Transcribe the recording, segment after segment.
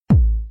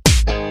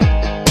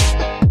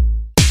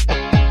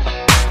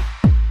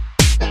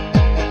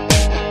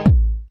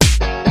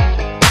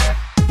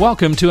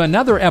Welcome to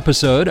another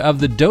episode of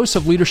the Dose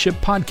of Leadership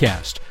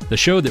podcast, the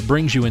show that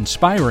brings you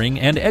inspiring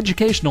and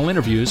educational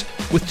interviews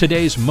with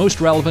today's most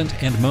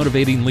relevant and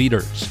motivating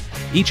leaders.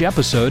 Each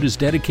episode is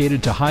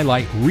dedicated to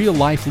highlight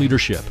real-life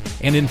leadership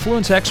and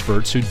influence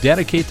experts who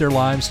dedicate their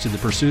lives to the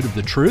pursuit of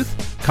the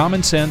truth,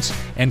 common sense,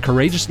 and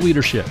courageous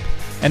leadership.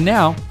 And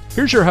now,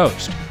 here's your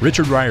host,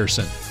 Richard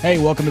Ryerson. Hey,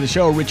 welcome to the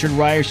show. Richard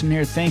Ryerson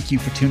here. Thank you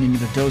for tuning in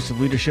to Dose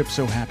of Leadership.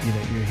 So happy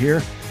that you're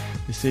here.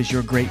 This is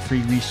your great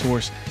free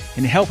resource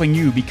in helping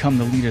you become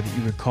the leader that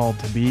you were called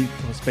to be.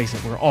 Let's face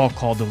it, we're all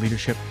called to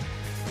leadership,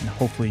 and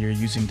hopefully you're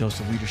using Dose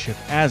of Leadership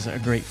as a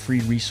great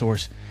free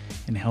resource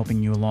in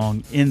helping you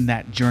along in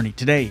that journey.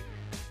 Today,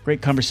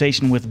 great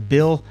conversation with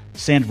Bill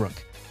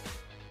Sandbrook.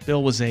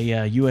 Bill was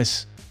a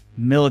U.S.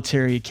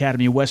 Military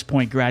Academy West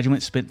Point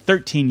graduate, spent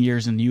 13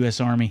 years in the U.S.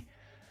 Army,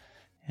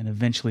 and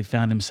eventually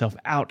found himself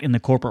out in the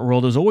corporate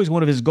world. It was always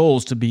one of his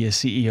goals to be a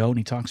CEO, and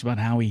he talks about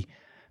how he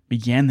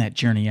began that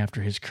journey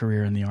after his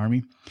career in the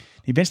Army.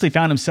 He eventually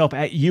found himself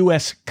at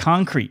U.S.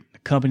 Concrete, a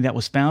company that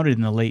was founded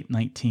in the late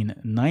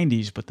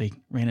 1990s, but they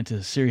ran into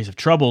a series of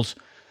troubles.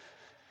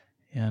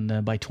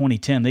 And by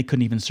 2010, they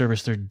couldn't even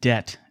service their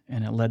debt,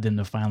 and it led them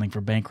to filing for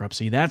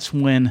bankruptcy. That's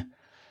when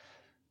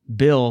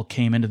Bill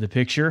came into the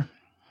picture.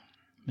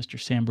 Mr.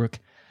 Sandbrook,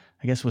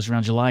 I guess it was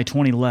around July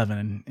 2011.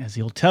 And as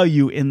he'll tell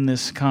you in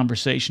this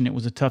conversation, it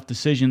was a tough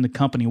decision. The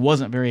company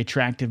wasn't very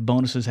attractive.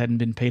 Bonuses hadn't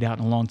been paid out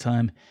in a long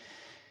time.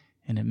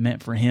 And it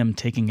meant for him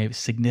taking a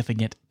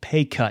significant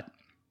pay cut.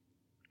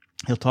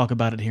 He'll talk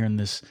about it here in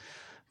this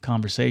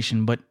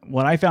conversation. But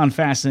what I found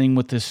fascinating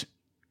with this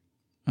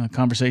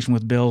conversation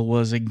with Bill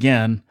was,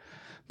 again,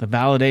 the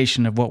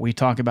validation of what we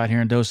talk about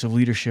here in Dose of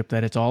Leadership,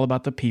 that it's all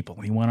about the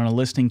people. He went on a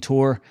listening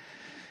tour,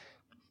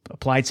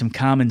 applied some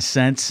common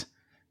sense,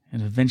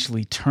 and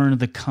eventually turned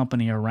the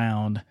company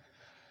around.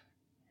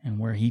 And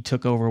where he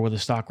took over where the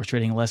stock was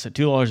trading less at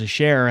 $2 a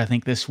share, I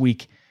think this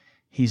week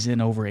he's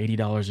in over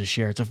 $80 a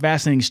share. It's a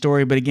fascinating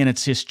story, but again,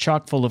 it's just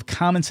chock full of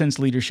common sense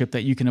leadership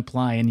that you can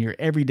apply in your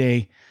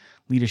everyday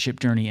leadership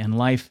journey and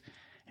life.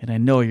 And I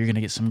know you're going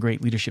to get some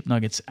great leadership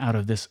nuggets out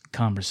of this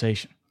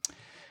conversation.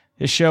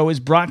 This show is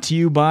brought to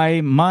you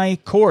by my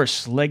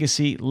course,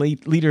 Legacy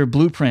Leader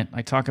Blueprint.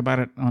 I talk about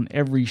it on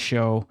every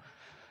show,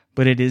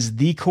 but it is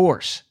the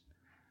course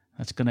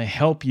that's going to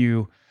help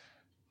you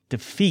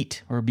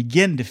defeat or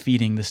begin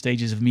defeating the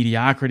stages of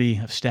mediocrity,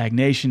 of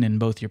stagnation in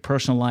both your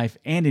personal life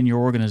and in your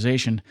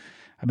organization.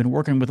 I've been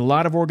working with a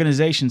lot of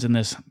organizations in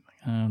this,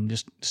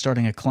 just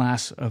starting a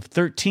class of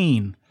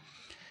 13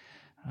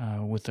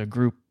 with a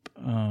group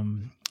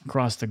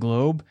across the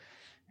globe,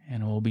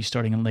 and we'll be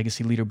starting a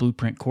Legacy Leader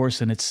Blueprint course,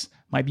 and it's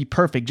might be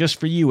perfect just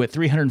for you at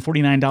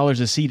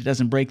 $349 a seat. It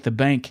doesn't break the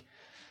bank,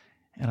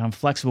 and I'm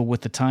flexible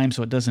with the time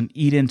so it doesn't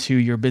eat into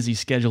your busy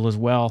schedule as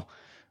well.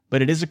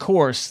 But it is a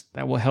course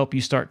that will help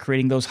you start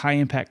creating those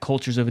high-impact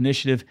cultures of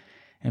initiative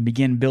and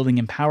begin building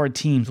empowered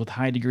teams with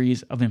high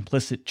degrees of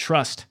implicit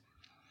trust.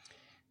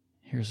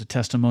 Here's a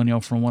testimonial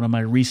from one of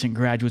my recent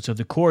graduates of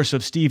the course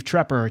of Steve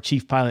Trepper,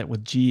 Chief Pilot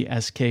with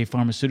GSK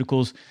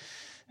Pharmaceuticals.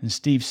 And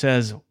Steve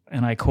says,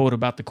 and I quote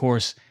about the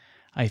course,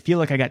 "I feel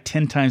like I got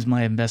 10 times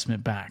my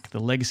investment back.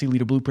 The Legacy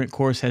Leader Blueprint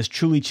course has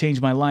truly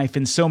changed my life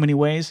in so many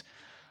ways.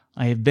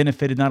 I have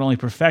benefited not only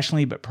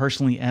professionally, but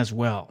personally as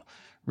well."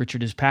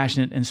 Richard is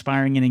passionate,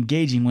 inspiring, and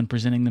engaging when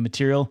presenting the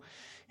material.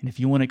 And if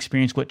you want to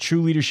experience what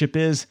true leadership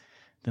is,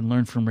 then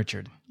learn from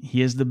Richard.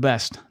 He is the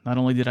best. Not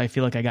only did I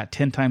feel like I got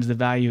 10 times the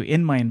value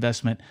in my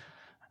investment,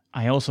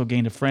 I also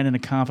gained a friend and a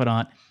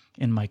confidant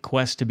in my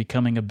quest to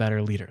becoming a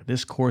better leader.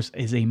 This course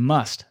is a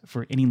must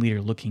for any leader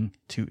looking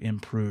to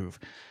improve.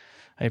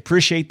 I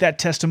appreciate that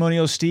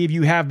testimonial, Steve.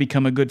 You have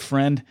become a good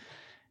friend,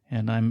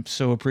 and I'm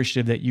so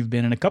appreciative that you've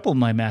been in a couple of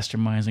my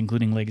masterminds,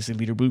 including Legacy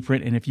Leader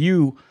Blueprint. And if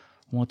you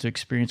want to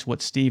experience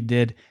what Steve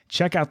did,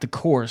 check out the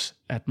course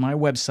at my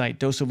website,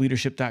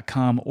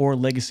 doseofleadership.com, or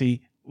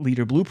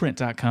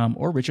legacyleaderblueprint.com,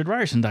 or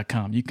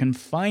richardryerson.com. You can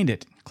find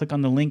it. Click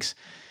on the links,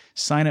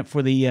 sign up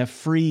for the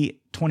free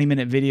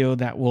 20-minute video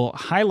that will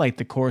highlight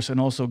the course and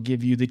also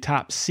give you the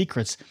top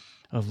secrets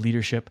of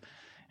leadership.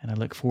 And I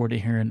look forward to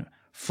hearing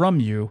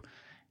from you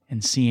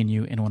and seeing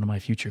you in one of my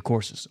future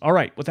courses. All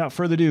right, without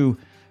further ado,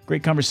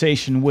 great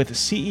conversation with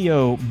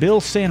CEO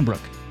Bill Sandbrook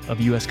of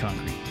U.S.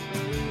 Concrete.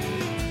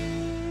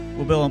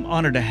 Well, Bill, I'm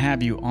honored to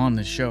have you on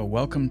the show.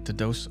 Welcome to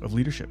Dose of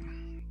Leadership.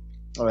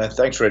 Oh, man,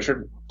 thanks,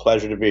 Richard.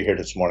 Pleasure to be here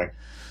this morning.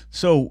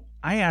 So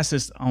I ask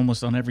this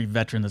almost on every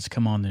veteran that's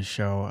come on this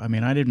show. I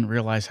mean, I didn't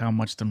realize how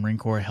much the Marine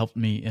Corps helped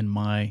me in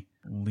my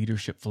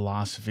leadership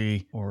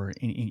philosophy or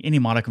any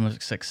modicum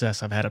of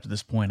success I've had up to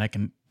this point. I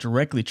can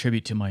directly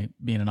attribute to my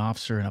being an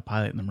officer and a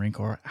pilot in the Marine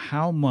Corps.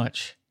 How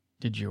much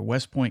did your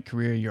West Point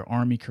career, your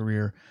Army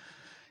career,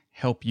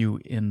 help you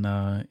in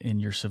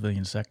your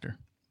civilian sector?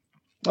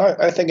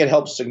 I think it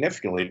helps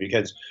significantly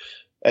because,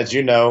 as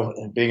you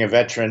know, being a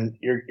veteran,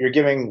 you're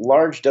giving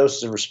large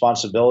doses of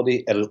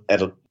responsibility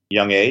at a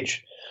young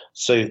age.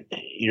 So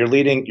you're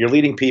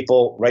leading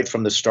people right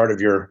from the start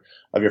of your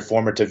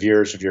formative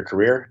years of your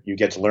career. You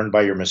get to learn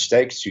by your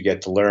mistakes. You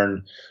get to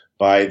learn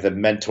by the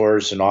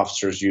mentors and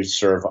officers you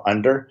serve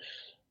under.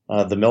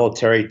 The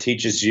military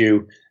teaches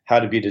you how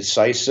to be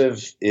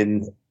decisive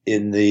in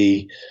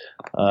the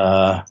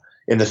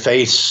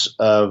face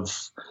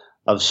of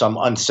some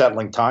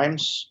unsettling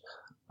times.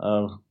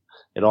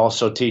 It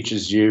also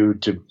teaches you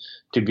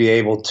to be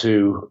able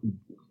to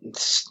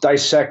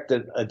dissect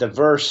a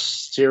diverse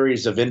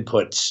series of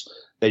inputs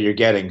that you're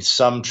getting,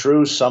 some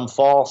true, some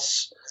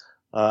false,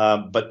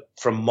 but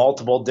from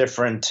multiple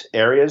different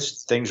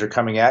areas, things are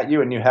coming at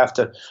you, and you have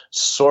to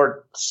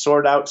sort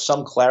out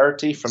some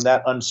clarity from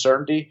that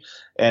uncertainty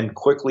and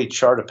quickly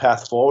chart a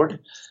path forward.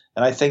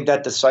 And I think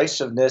that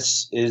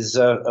decisiveness is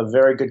a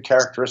very good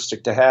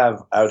characteristic to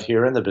have out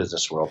here in the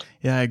business world.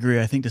 Yeah, I agree.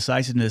 I think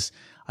decisiveness,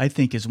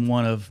 is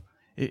one of,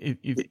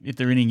 if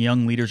there are any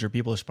young leaders or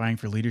people aspiring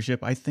for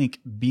leadership, I think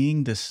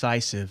being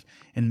decisive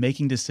and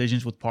making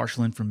decisions with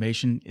partial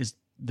information is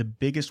the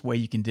biggest way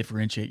you can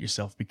differentiate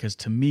yourself, because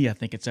to me, I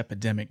think it's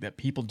epidemic that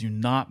people do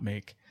not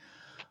make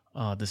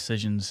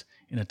decisions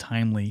in a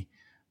timely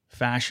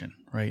fashion,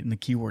 right? And the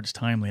key word is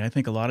timely. I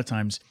think a lot of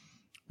times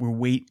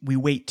we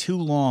wait too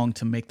long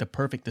to make the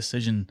perfect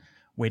decision,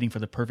 waiting for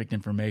the perfect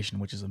information,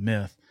 which is a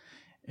myth.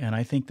 And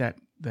I think that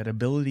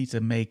ability to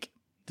make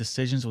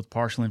decisions with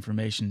partial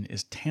information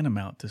is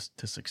tantamount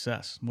to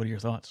success. What are your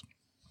thoughts?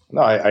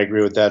 No, I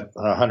agree with that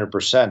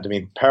 100%. I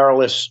mean,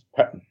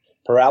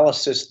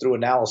 paralysis through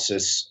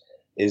analysis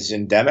is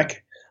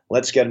endemic.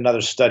 Let's get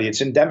another study.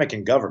 It's endemic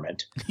in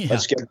government. Yeah.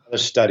 Let's get another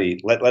study.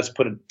 Let's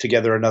put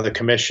together another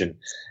commission.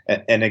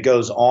 And it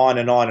goes on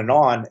and on and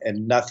on,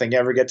 and nothing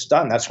ever gets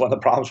done. That's one of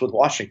the problems with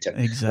Washington.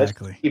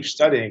 Exactly. Let's keep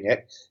studying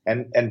it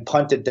and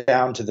punt it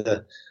down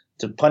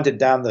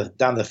down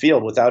the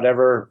field without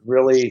ever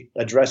really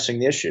addressing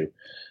the issue.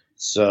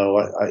 So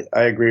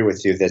I agree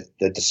with you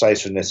that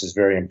decisiveness is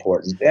very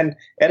important, and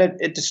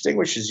it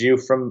distinguishes you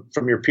from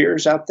your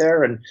peers out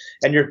there, and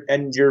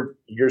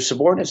your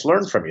subordinates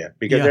learn from you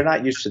because they're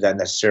not used to that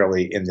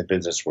necessarily in the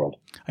business world.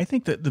 I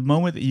think that the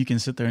moment that you can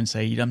sit there and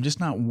say, I'm just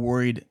not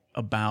worried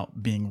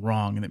about being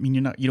wrong, and I mean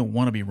you don't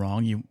want to be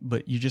wrong,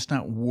 but you're just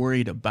not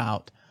worried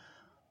about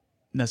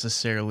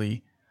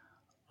necessarily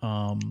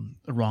a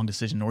wrong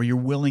decision, or you're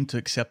willing to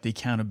accept the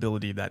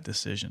accountability of that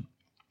decision.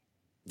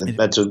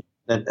 That's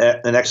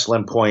an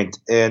excellent point.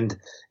 And,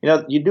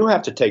 you do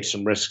have to take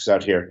some risks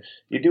out here.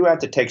 You do have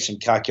to take some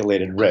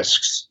calculated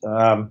risks.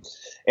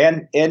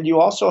 And you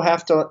also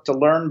have to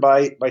learn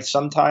by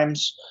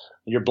sometimes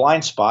your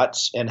blind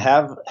spots and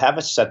have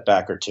a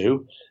setback or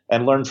two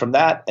and learn from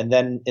that. And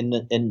then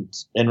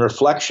in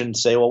reflection,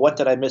 say, well, what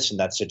did I miss in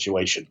that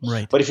situation?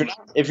 Right. But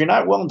if you're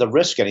not willing to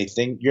risk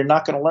anything, you're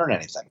not going to learn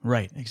anything.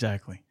 Right.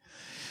 Exactly.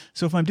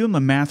 So if I'm doing my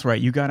math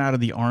right, you got out of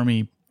the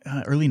Army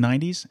early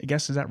 90s, I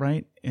guess, is that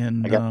right?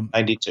 And I got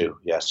 92,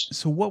 yes.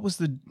 So what was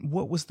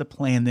the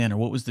plan then, or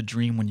what was the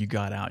dream when you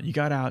got out? You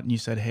got out and you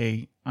said,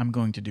 hey, I'm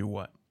going to do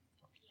what?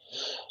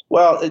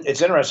 Well,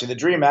 it's interesting. The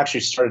dream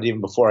actually started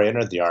even before I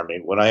entered the Army.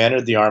 When I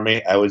entered the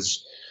Army,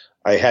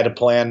 I had a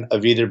plan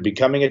of either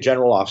becoming a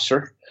general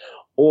officer,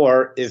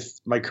 or if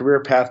my career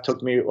path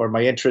took me, or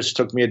my interests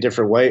took me a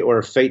different way, or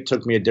if fate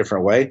took me a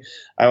different way,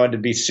 I wanted to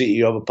be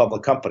CEO of a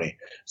public company.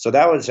 So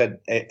that was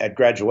at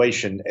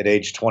graduation at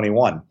age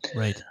 21.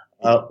 Right.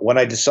 When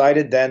I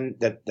decided then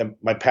that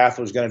my path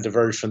was going to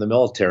diverge from the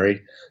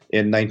military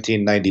in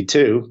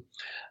 1992,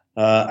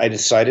 I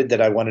decided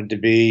that I wanted to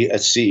be a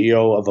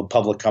CEO of a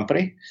public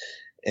company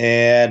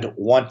and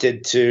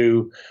wanted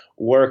to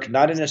work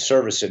not in a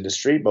service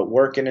industry, but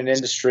work in an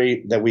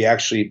industry that we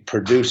actually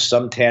produce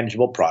some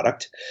tangible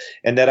product,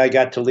 and that I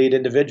got to lead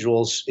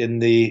individuals in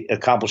the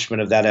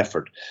accomplishment of that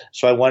effort.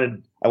 So I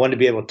wanted to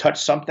be able to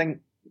touch something,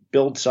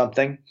 build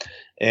something,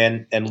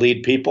 and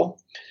lead people.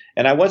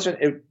 And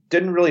it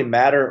didn't really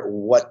matter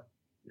what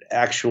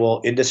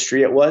actual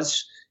industry it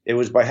was. It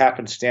was by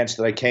happenstance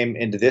that I came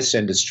into this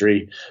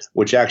industry,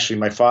 which actually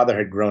my father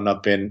had grown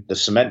up in, the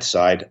cement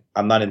side.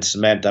 I'm not in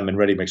cement, I'm in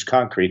ready-mix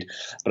concrete.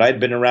 But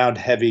I'd been around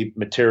heavy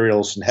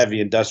materials and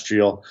heavy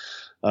industrial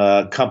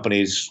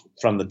companies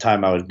from the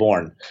time I was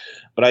born.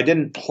 But I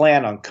didn't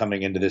plan on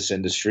coming into this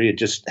industry. It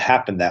just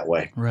happened that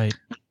way. Right.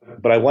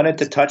 But I wanted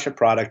to touch a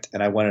product,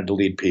 and I wanted to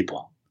lead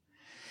people.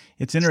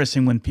 It's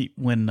interesting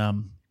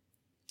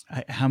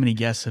how many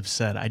guests have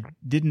said, I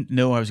didn't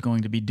know I was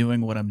going to be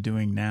doing what I'm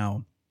doing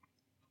now.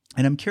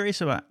 And I'm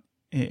curious about,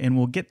 and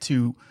we'll get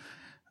to,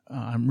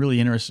 I'm really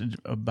interested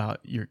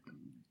about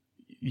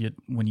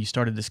when you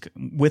started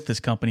with this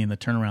company and the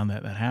turnaround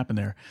that happened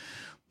there.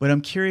 But I'm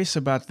curious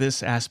about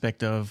this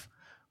aspect of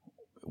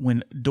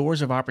when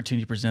doors of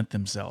opportunity present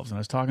themselves. And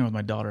I was talking with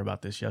my daughter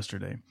about this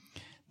yesterday,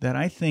 that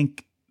I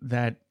think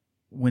that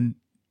when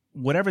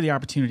whatever the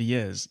opportunity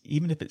is,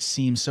 even if it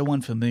seems so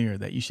unfamiliar,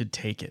 that you should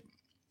take it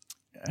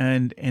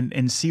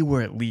and see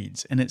where it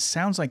leads. And it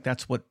sounds like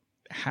that's what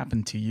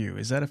happened to you.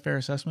 Is that a fair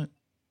assessment?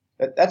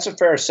 That's a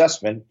fair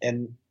assessment.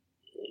 And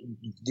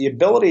the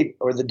ability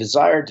or the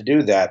desire to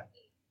do that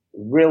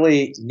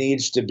really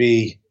needs to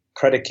be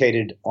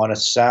predicated on a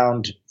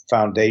sound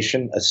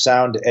foundation, a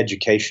sound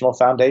educational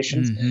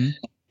foundation,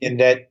 in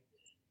that,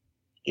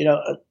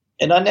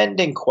 an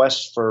unending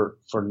quest for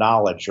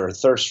knowledge, or a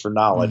thirst for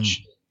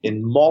knowledge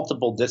in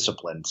multiple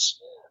disciplines,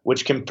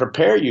 which can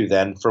prepare you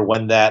then for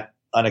when that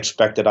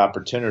unexpected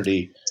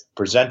opportunity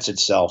presents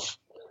itself.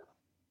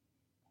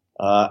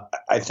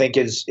 I think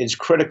is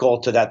critical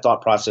to that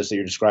thought process that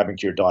you're describing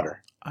to your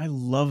daughter. I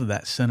love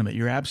that sentiment.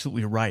 You're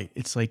absolutely right.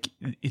 It's like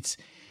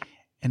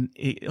and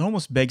it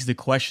almost begs the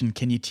question: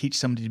 can you teach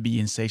somebody to be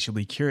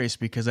insatiably curious?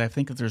 Because I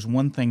think that there's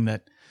one thing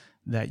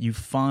that you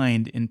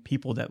find in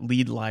people that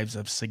lead lives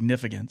of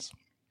significance,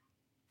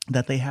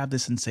 that they have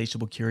this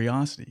insatiable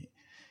curiosity,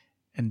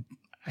 and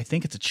I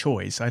think it's a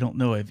choice. I don't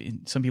know if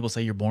some people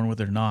say you're born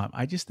with it or not.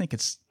 I just think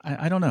it's.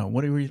 I don't know.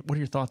 What are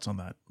your thoughts on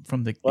that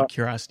from the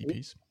curiosity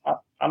piece?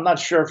 I'm not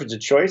sure if it's a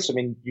choice. I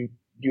mean,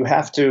 you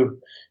have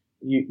to.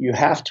 You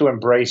have to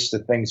embrace the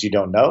things you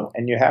don't know,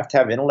 and you have to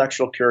have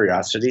intellectual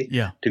curiosity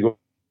to go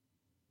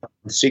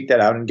seek that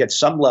out and get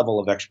some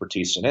level of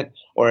expertise in it,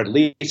 or at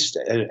least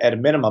at a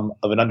minimum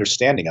of an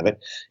understanding of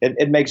it.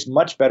 It makes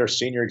much better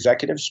senior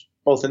executives,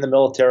 both in the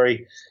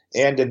military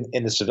and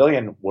in the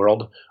civilian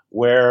world,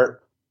 where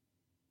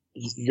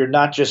you're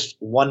not just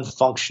one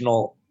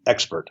functional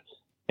expert.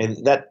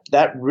 And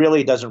that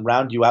really doesn't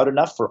round you out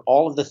enough for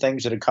all of the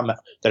things that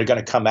are going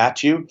to come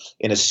at you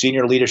in a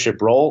senior leadership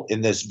role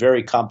in this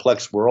very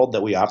complex world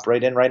that we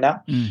operate in right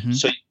now. Mm-hmm.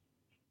 So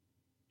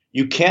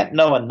you can't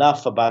know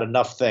enough about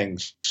enough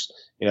things,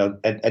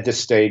 at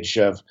this stage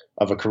of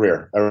a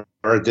career or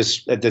at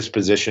this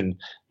position,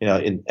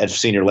 at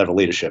senior level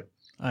leadership.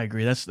 I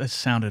agree. That's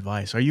sound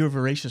advice. Are you a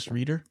voracious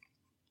reader?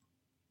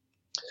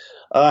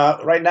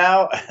 Right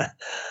now.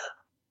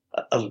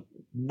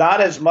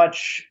 Not as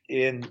much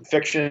in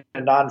fiction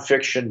and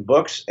nonfiction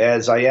books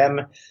as I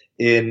am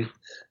in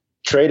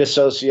trade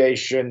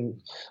association,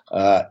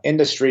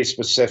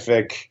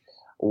 industry-specific,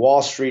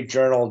 Wall Street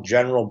Journal,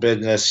 general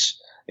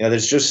business.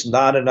 There's just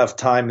not enough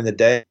time in the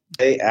day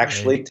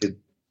actually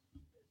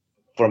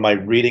for my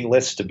reading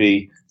list to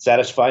be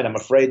satisfied. I'm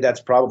afraid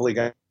that's probably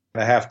going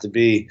to have to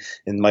be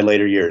in my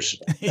later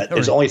years.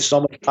 There's only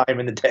so much time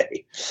in the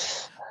day.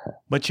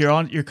 But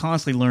you're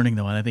constantly learning,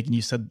 though, and I think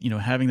you said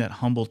having that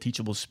humble,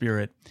 teachable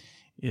spirit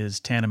is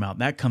tantamount.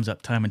 That comes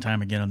up time and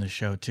time again on the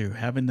show too.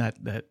 Having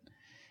that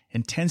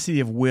intensity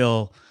of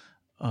will,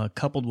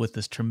 coupled with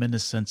this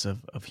tremendous sense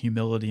of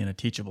humility and a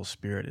teachable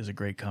spirit, is a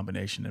great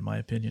combination, in my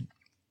opinion.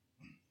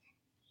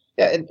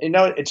 Yeah, and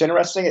it's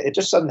interesting. It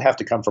just doesn't have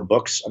to come from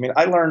books. I mean,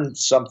 I learn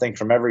something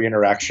from every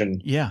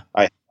interaction. Yeah,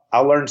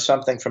 I'll learn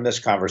something from this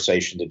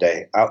conversation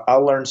today.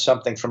 I'll learn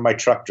something from my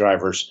truck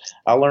drivers.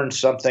 I'll learn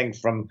something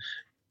from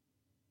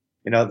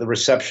the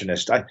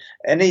receptionist.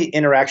 Any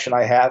interaction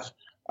I have,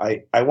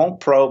 I won't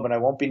probe and I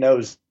won't be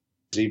nosy,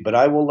 but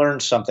I will learn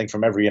something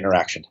from every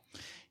interaction.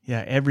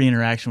 Yeah, every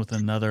interaction with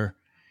another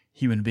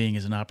human being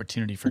is an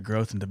opportunity for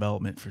growth and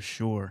development for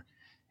sure.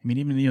 I mean,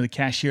 even the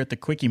cashier at the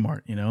Quickie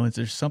Mart,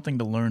 there's something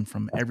to learn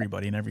from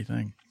everybody and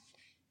everything.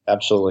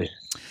 Absolutely.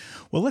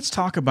 Well, let's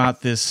talk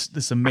about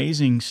this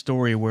amazing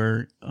story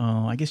where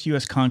I guess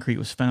U.S. Concrete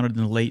was founded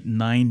in the late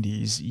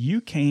 90s. You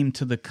came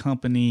to the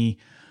company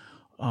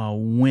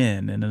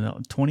when? In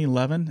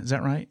 2011, is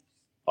that right?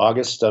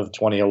 August of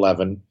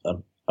 2011,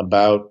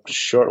 about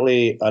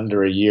shortly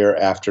under a year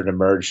after it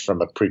emerged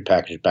from a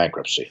prepackaged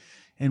bankruptcy.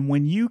 And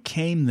when you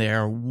came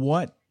there,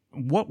 what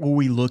were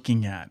we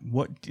looking at?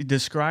 What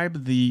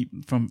describe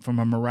from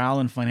a morale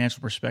and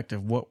financial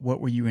perspective? What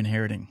were you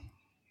inheriting?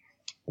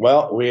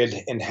 Well, we had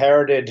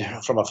inherited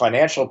from a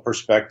financial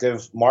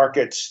perspective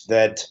markets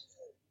that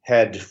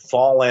had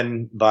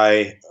fallen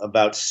by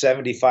about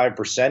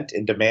 75%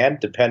 in demand,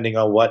 depending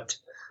on what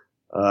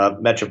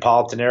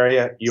metropolitan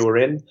area you were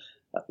in.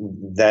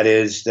 That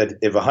is, that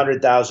if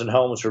 100,000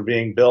 homes were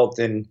being built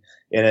in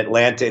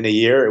Atlanta in a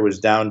year, it was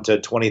down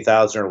to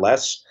 20,000 or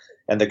less.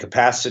 And the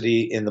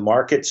capacity in the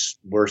markets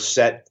were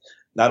set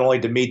not only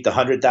to meet the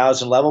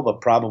 100,000 level, but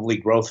probably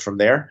growth from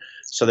there.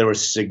 So there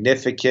was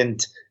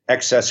significant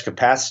excess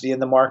capacity in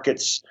the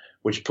markets,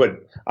 which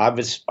put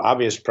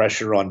obvious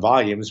pressure on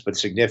volumes, but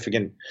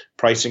significant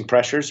pricing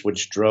pressures,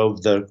 which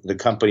drove the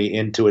company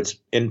into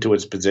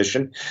its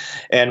position.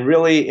 And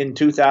really, in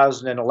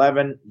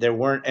 2011, there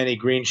weren't any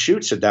green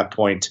shoots at that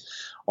point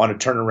on a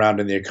turnaround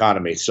in the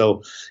economy.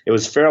 So it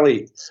was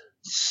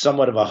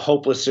somewhat of a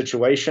hopeless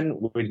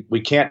situation.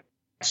 We can't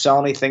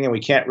sell anything and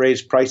we can't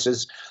raise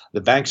prices.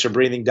 The banks are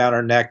breathing down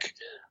our neck.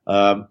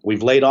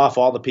 We've laid off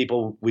all the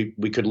people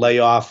we could lay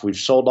off. We've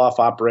sold off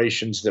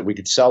operations that we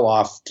could sell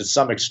off to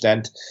some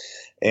extent.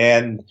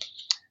 And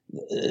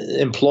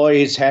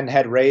employees hadn't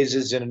had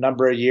raises in a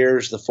number of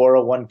years. The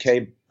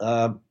 401k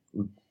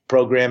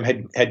program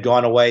had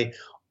gone away.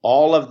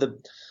 All of the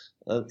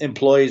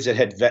employees that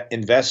had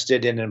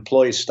invested in an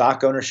employee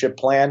stock ownership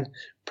plan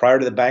prior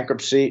to the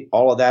bankruptcy,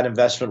 all of that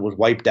investment was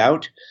wiped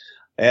out.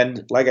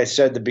 And like I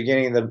said at the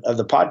beginning of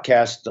the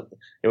podcast,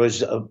 it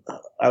was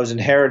I was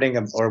inheriting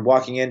or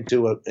walking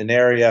into an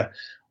area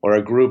or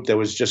a group that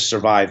was just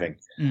surviving.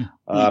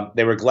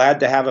 They were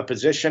glad to have a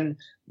position.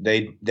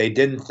 They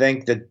didn't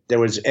think that there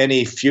was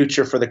any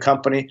future for the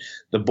company.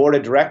 The board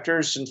of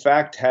directors, in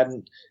fact,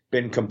 hadn't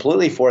been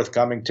completely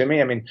forthcoming to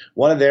me. I mean,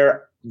 one of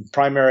their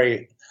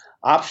primary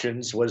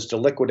options was to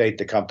liquidate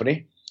the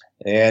company,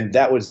 and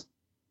that was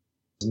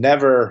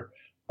never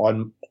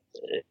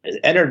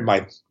entered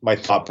my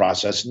thought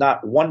process.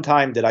 Not one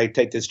time did I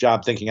take this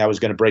job thinking I was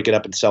going to break it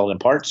up and sell it in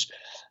parts,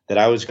 that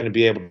I was going to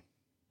be able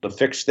to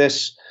fix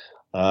this,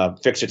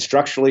 fix it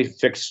structurally,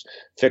 fix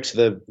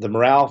the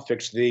morale,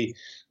 fix the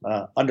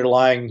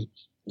underlying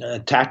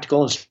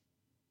tactical and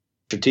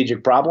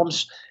strategic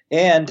problems,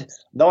 and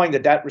knowing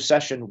that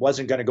recession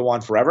wasn't going to go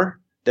on forever,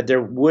 that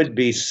there would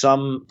be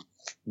some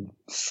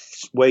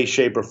way,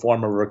 shape, or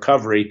form of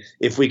recovery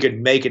if we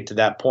could make it to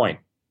that point.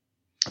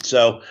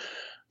 So,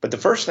 but the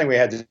first thing we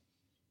had to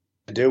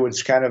do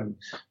was kind of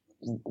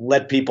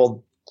let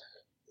people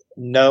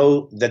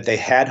know that they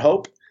had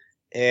hope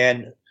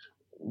and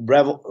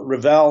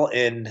revel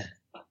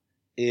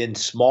in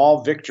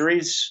small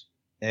victories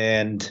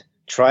and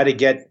try to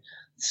get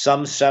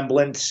some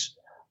semblance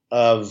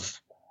of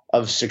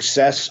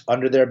success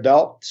under their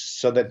belt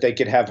so that they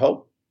could have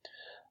hope.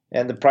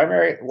 And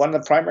one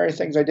of the primary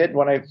things I did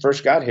when I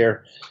first got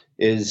here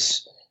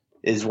is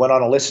went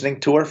on a listening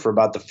tour for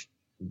about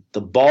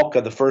the bulk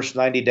of the first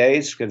 90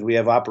 days, because we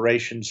have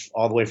operations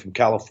all the way from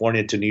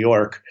California to New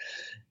York,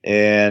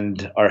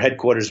 and our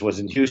headquarters was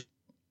in Houston,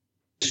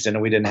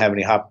 and we didn't have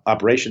any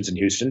operations in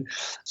Houston.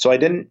 So I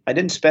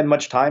didn't spend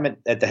much time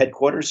at the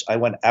headquarters. I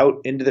went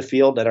out into the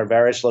field at our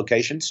various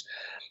locations,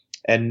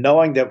 and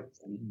knowing that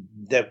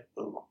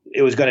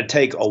it was going to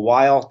take a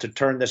while to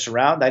turn this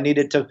around, I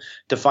needed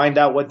to find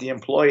out what the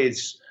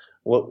employees,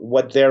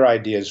 what their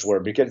ideas were,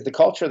 because the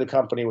culture of the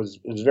company was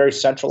very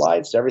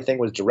centralized. Everything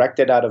was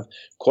directed out of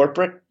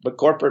corporate, but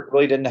corporate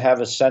really didn't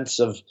have a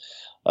sense of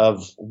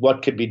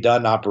what could be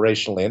done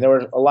operationally. And there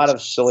were a lot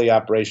of silly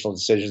operational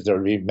decisions that were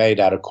being made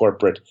out of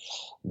corporate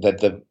that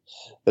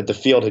the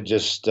field had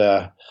just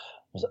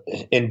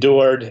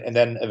endured and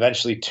then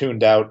eventually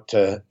tuned out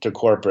to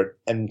corporate.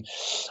 And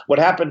what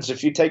happens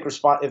if you take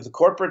if the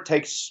corporate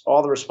takes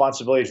all the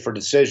responsibility for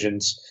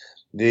decisions,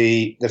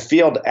 the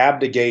field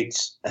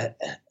abdicates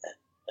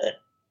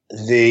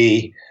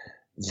the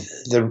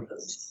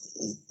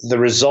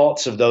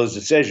results of those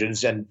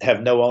decisions and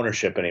have no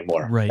ownership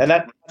anymore. Right. And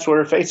that's what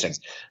we're facing.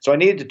 So I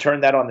needed to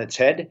turn that on its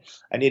head.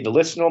 I need to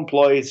listen to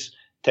employees,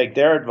 take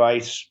their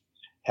advice,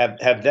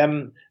 have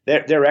them,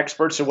 they're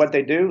experts at what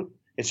they do.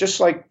 It's just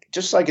like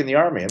in the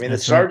Army. I mean,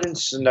 That's the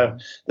sergeants and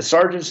the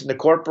sergeants and the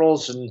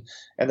corporals and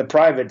the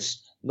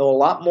privates know a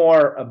lot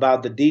more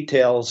about the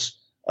details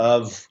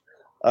of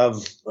an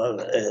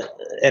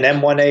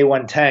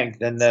M1A1 tank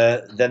than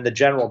the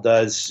general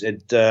does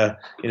at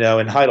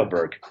in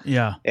Heidelberg.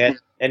 Yeah. And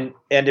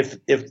if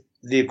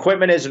the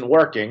equipment isn't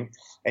working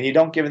and you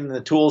don't give them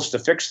the tools to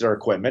fix their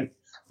equipment,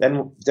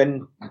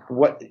 then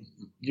what,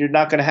 you're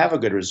not going to have a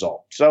good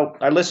result. So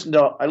I listened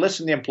to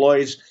the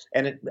employees,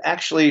 and it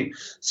actually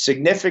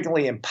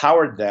significantly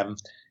empowered them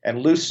and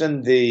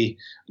loosened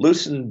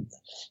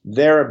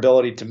their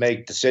ability to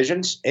make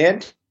decisions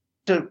and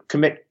to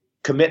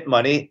commit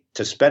money,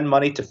 to spend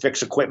money to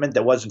fix equipment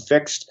that wasn't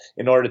fixed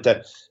in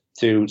order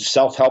to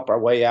self-help our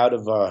way out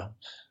of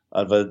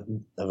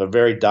a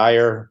very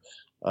dire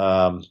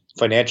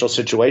financial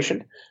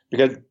situation,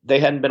 because they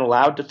hadn't been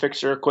allowed to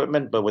fix their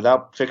equipment, but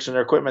without fixing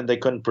their equipment, they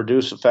couldn't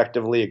produce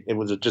effectively. It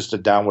was just a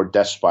downward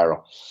death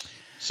spiral.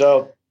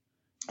 So,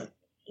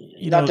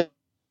 not to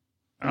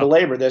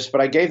belabor this,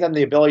 but I gave them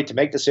the ability to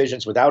make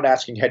decisions without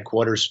asking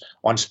headquarters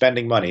on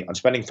spending money, on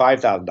spending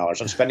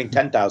 $5,000, on spending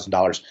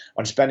 $10,000,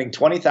 on spending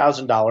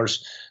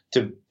 $20,000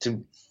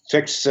 to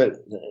fix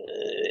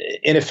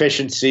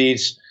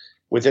inefficiencies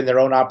within their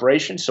own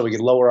operations so we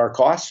could lower our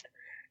cost.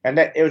 And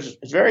that it was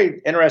a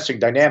very interesting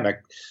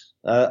dynamic.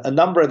 A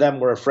number of them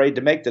were afraid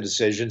to make the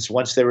decisions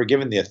once they were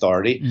given the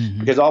authority,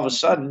 because all of a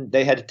sudden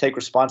they had to take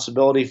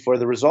responsibility for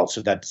the results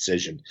of that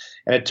decision.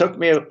 And it took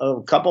me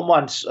a couple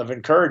months of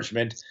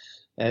encouragement,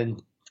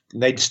 and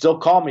they'd still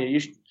call me.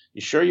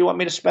 You sure you want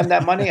me to spend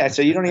that money? I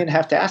say, you don't even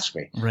have to ask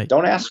me. Right.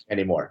 Don't ask me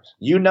anymore.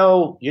 You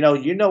know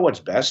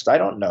what's best. I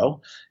don't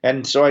know.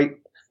 And so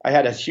I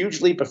had a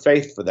huge leap of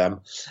faith for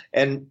them.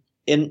 And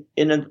in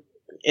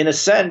a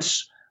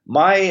sense,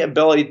 my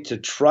ability to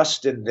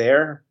trust in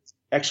their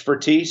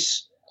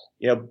expertise,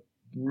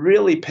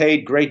 really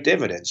paid great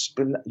dividends.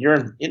 But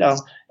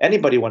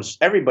everybody wants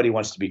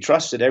to be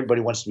trusted.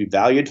 Everybody wants to be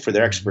valued for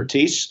their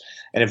expertise.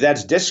 And if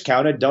that's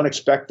discounted, don't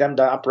expect them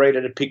to operate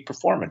at a peak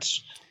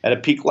performance, at a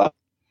peak level.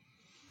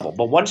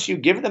 But once you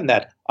give them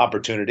that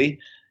opportunity,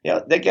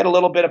 they get a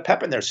little bit of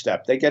pep in their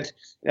step. They get,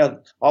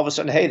 all of a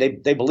sudden, hey,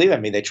 they believe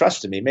in me. They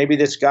trust in me. Maybe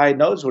this guy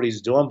knows what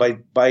he's doing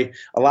by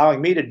allowing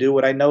me to do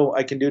what I know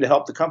I can do to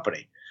help the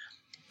company.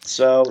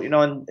 So,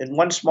 in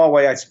one small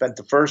way, I spent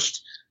the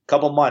first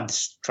couple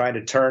months trying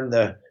to turn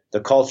the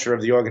culture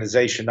of the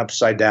organization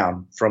upside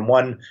down, from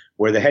one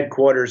where the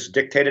headquarters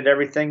dictated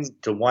everything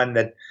to one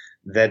that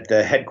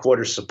the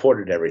headquarters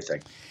supported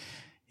everything.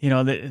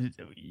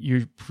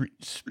 You're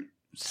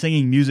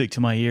singing music to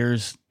my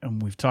ears,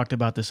 and we've talked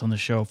about this on the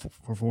show for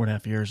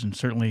 4.5 years, and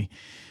certainly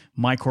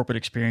my corporate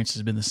experience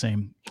has been the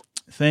same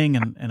thing,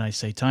 and I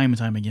say time and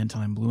time again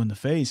till I'm blue in the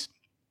face.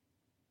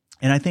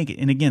 And I think,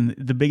 and again,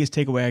 the biggest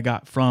takeaway I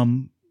got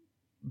from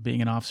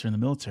being an officer in the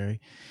military,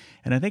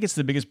 and I think it's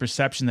the biggest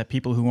perception that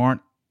people who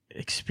aren't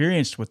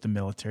experienced with the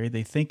military,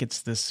 they think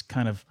it's this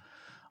kind of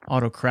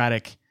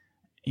autocratic,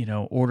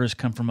 orders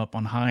come from up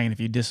on high, and if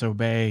you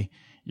disobey,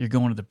 you're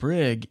going to the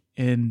brig.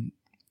 And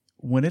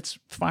when it's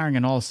firing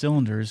on all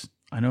cylinders,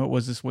 I know it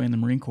was this way in the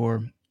Marine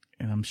Corps,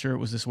 and I'm sure it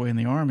was this way in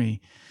the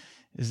Army,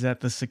 is that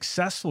the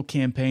successful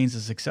campaigns, the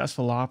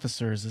successful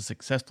officers, the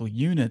successful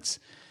units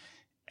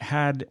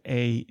had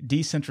a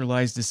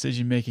decentralized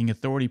decision-making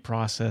authority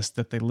process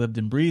that they lived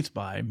and breathed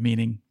by,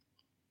 meaning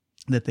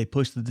that they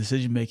pushed the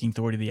decision-making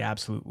authority to the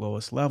absolute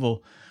lowest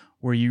level,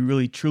 where you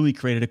really truly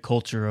created a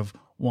culture of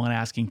one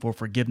asking for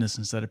forgiveness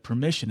instead of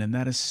permission. And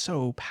that is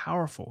so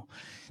powerful.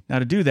 Now,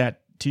 to do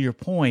that, to your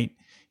point,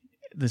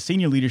 the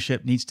senior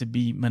leadership needs to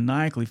be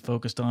maniacally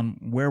focused on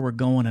where we're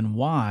going and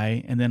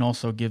why, and then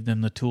also give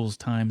them the tools,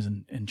 times,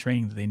 and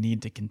training that they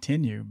need to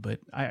continue. But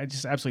I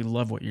just absolutely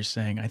love what you're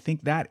saying. I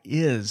think that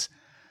is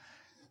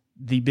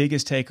the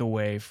biggest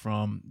takeaway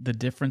from the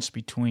difference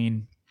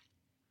between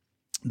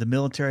the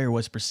military, or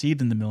what's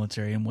perceived in the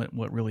military, and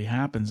what really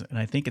happens. And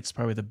I think it's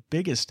probably the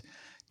biggest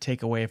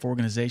takeaway if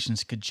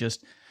organizations could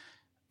just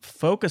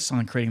focus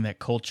on creating that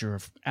culture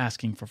of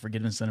asking for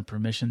forgiveness and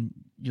permission.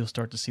 You'll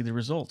start to see the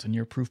results, and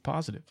you're proof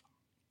positive.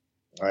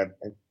 I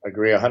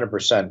agree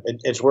 100%.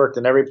 It's worked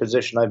in every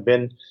position I've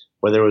been,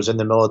 whether it was in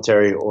the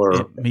military or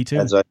me too,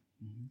 as I've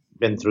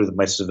been through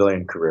my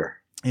civilian career.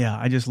 Yeah,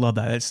 I just love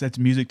that. That's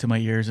music to my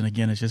ears. And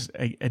again, it's just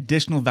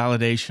additional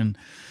validation.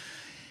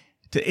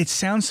 It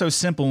sounds so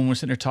simple when we're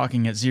sitting there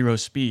talking at zero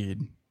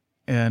speed.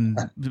 And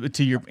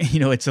to your,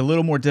 it's a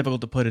little more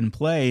difficult to put in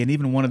play. And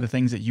even one of the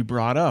things that you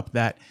brought up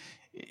that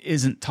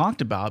isn't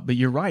talked about, but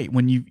you're right.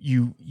 When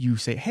you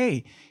say,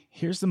 hey,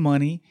 here's the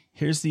money,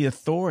 here's the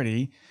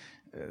authority,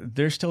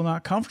 they're still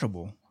not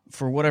comfortable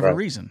for whatever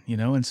reason,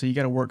 and so you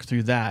got to work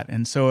through that.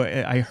 And so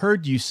I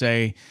heard you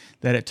say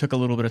that it took a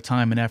little bit of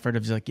time and effort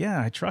of like, yeah,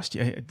 I trust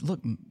you.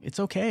 Look, it's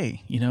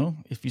okay.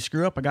 If you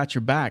screw up, I got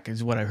your back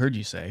is what I heard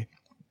you say.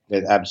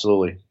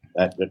 Absolutely.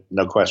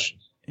 No question.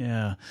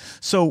 Yeah.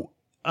 So,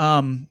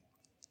 going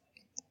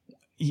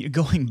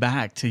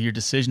back to your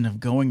decision of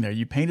going there,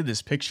 you painted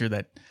this picture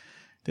that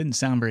didn't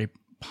sound very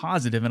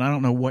positive, and I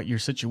don't know what your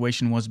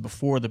situation was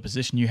before, the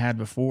position you had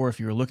before. If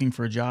you were looking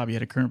for a job, you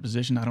had a current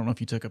position. I don't know if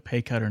you took a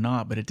pay cut or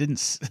not, but it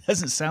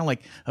doesn't sound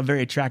like a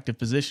very attractive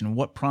position.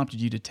 What prompted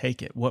you to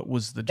take it? What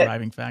was the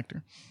driving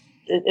factor?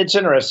 It's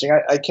interesting.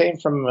 I came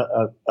from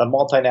a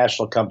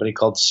multinational company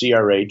called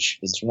CRH.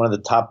 It's one of the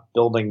top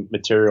building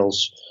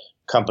materials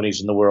companies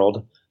in the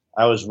world.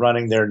 I was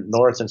running their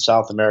North and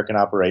South American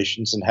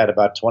operations and had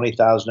about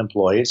 20,000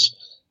 employees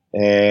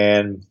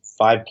and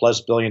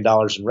 $5+ billion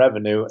in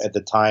revenue at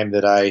the time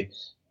that I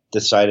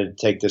decided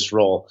to take this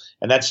role.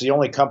 And that's the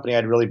only company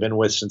I'd really been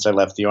with since I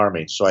left the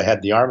Army. So I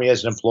had the Army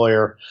as an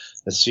employer,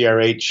 the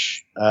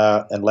CRH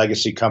and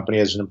Legacy Company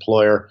as an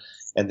employer,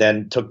 and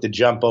then took the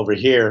jump over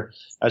here.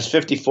 I was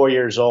 54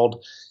 years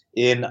old.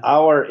 In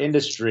our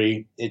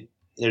industry,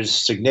 there's a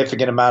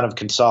significant amount of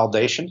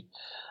consolidation.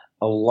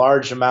 A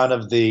large amount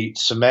of the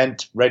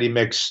cement,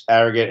 ready-mix,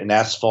 aggregate, and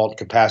asphalt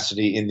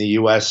capacity in the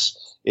U.S.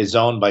 is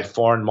owned by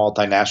foreign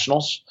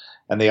multinationals,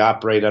 and they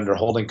operate under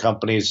holding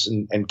companies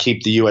and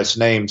keep the U.S.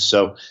 name.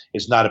 So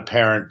it's not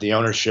apparent the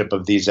ownership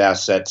of these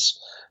assets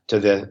to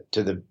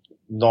the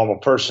normal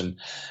person.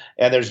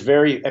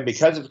 And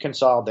because of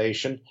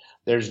consolidation,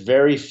 there's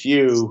very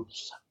few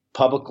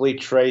publicly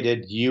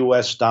traded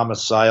U.S.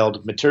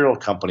 domiciled material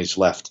companies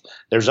left.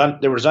 There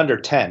was under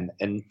 10,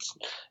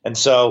 and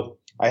so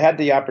I had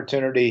the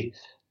opportunity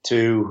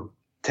to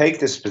take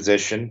this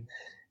position.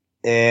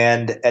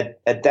 And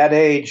at that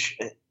age,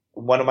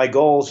 one of my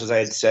goals, as I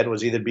had said,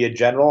 was either be a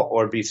general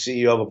or be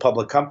CEO of a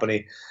public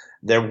company.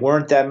 There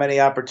weren't that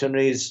many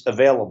opportunities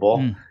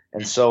available.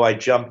 And so I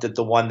jumped at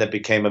the one that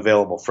became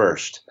available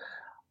first.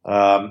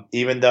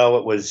 Even though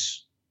it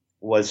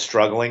was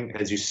struggling,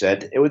 as you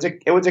said, it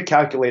was a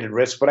calculated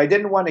risk, but I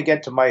didn't want to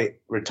get to my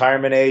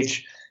retirement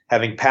age,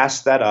 having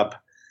passed that up,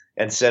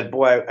 and said,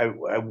 boy,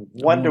 I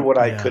wonder what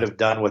I could have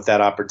done with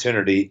that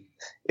opportunity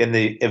in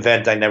the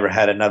event I never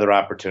had another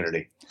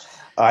opportunity.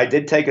 I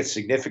did take a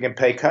significant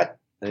pay cut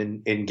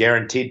in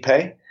guaranteed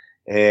pay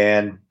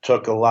and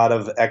took a lot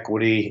of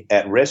equity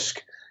at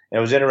risk. And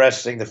it was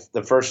interesting,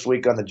 the first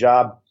week on the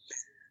job,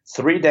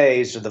 3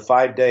 days of the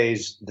 5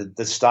 days,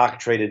 the stock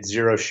traded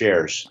 0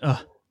 shares.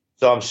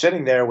 So I'm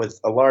sitting there with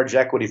a large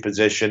equity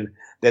position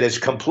that is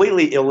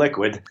completely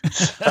illiquid.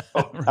 So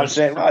I'm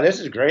saying, wow, this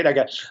is great. I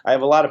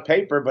have a lot of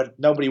paper, but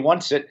nobody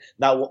wants it.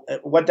 Now,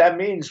 what that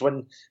means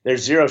when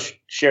there's 0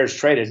 shares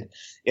traded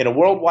in a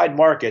worldwide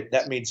market,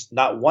 that means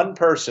not one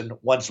person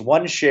wants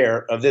 1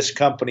 share of this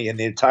company in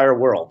the entire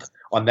world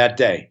on that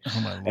day.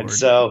 Oh, my Lord. And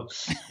so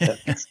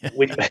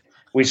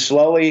we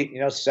slowly,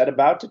 set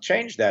about to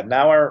change that.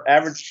 Now our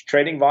average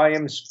trading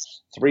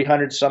volume's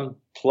 300 some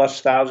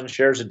plus thousand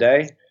shares a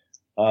day.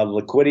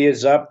 Liquidity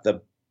is up.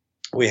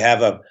 We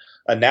have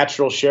a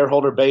natural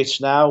shareholder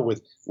base now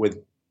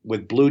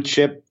with blue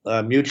chip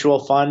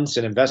mutual funds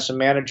and investment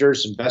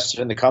managers invested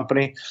in the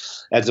company,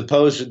 as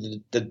opposed to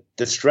the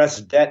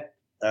distressed debt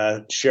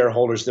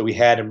shareholders that we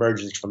had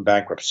emerging from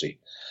bankruptcy.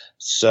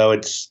 So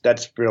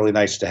that's really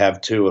nice to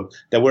have too,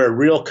 that we're a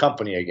real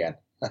company again.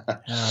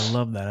 I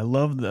love that. I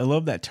love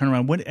that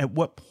turnaround. At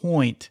what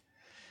point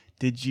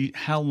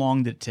how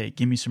long did it take?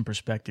 Give me some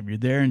perspective. You're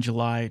there in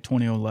July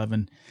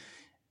 2011.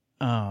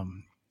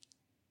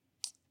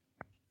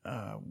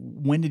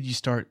 When did you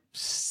start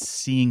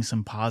seeing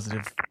some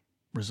positive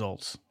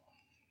results?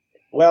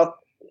 Well,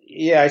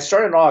 yeah, I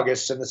started in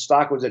August and the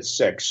stock was at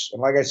 6.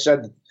 And like I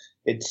said,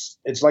 it's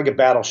like a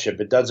battleship.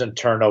 It doesn't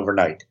turn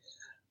overnight.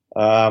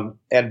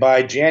 And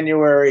by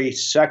January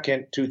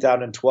 2nd,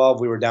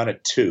 2012, we were down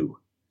at 2.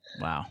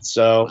 Wow.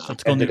 So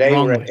and today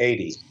we're at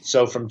 80.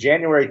 So from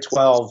January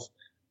 12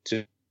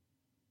 to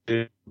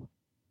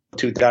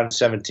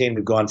 2017,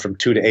 we've gone from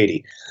 2 to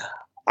 80.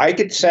 I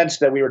could sense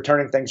that we were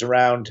turning things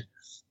around.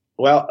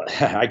 Well,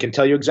 I can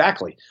tell you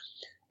exactly.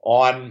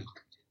 On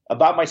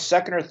about my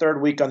second or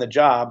third week on the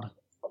job,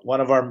 one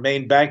of our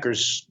main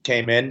bankers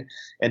came in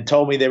and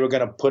told me they were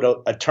going to put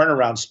a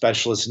turnaround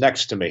specialist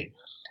next to me,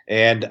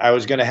 and I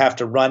was going to have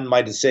to run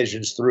my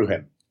decisions through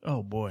him.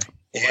 Oh boy!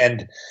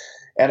 And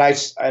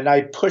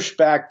I pushed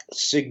back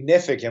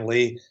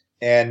significantly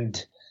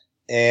and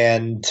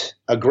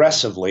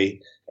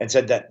aggressively and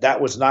said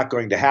that was not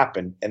going to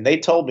happen. And they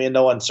told me in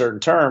no uncertain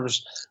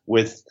terms,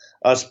 with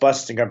us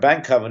busting our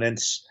bank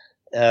covenants,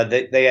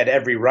 they had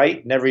every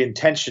right and every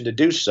intention to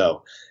do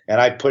so. And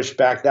I pushed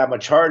back that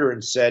much harder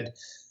and said,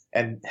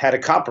 and had a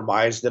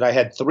compromise that I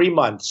had 3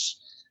 months,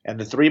 and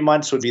the 3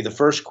 months would be the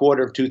first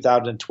quarter of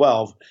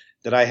 2012,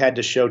 that I had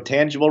to show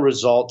tangible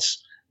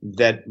results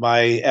that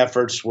my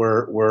efforts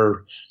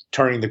were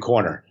turning the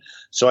corner.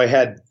 So I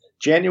had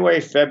January,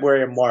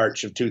 February, and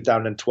March of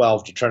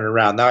 2012 to turn it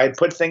around. Now I had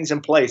put things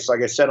in place,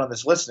 like I said on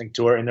this listening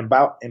tour, and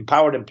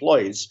empowered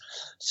employees.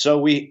 So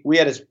we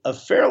had a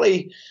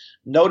fairly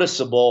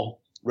noticeable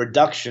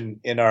reduction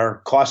in our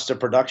cost of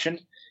production,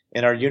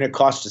 in our unit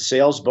cost of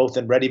sales, both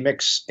in ready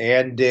mix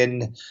and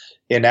in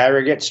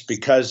aggregates,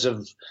 because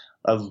of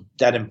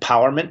that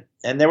empowerment.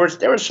 And there was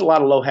a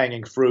lot of low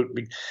hanging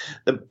fruit.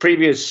 The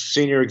previous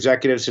senior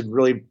executives had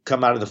really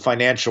come out of the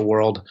financial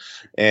world,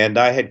 and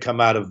I had come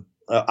out of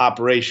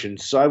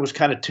operations. So I was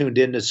kind of tuned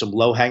into some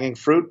low hanging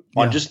fruit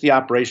on just the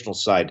operational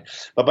side.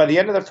 But by the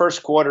end of the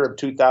first quarter of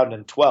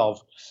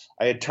 2012,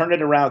 I had turned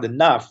it around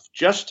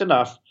just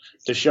enough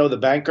to show the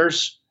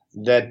bankers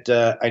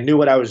that I knew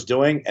what I was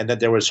doing and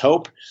that there was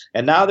hope.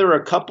 And now there were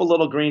a couple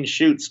little green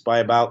shoots by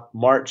about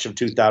March of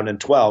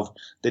 2012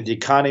 that the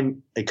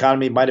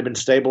economy might have been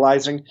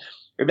stabilizing.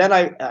 And then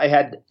I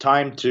had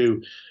time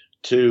to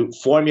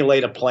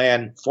formulate a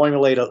plan,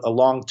 formulate a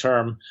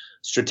long-term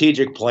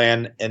strategic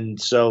plan.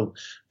 And so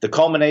the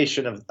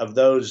culmination of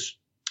those,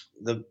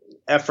 the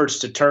efforts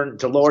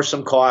to lower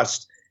some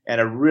cost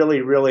and a really,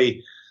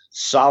 really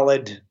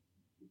solid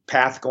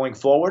path going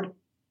forward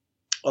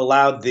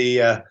allowed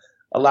the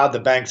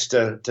banks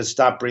to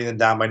stop breathing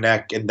down my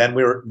neck, and then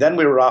we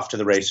were off to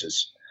the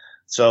races.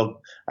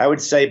 So I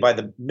would say by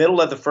the middle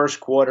of the first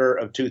quarter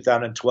of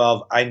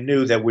 2012, I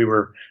knew that we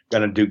were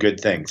going to do good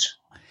things.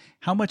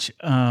 How much,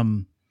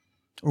 or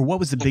what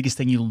was the biggest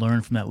thing you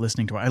learned from that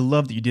listening tour? I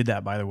love that you did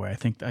that, by the way. I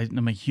think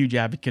I'm a huge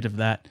advocate of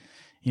that.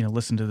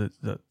 Listen to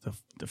the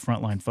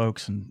frontline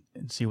folks and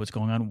see what's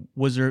going on.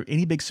 Was there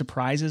any big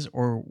surprises,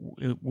 or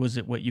was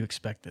it what you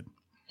expected?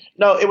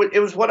 No,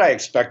 it was what I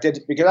expected,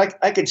 because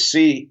I could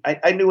see,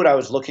 I knew what I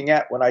was looking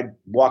at when I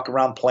walk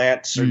around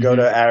plants or go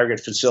to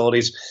aggregate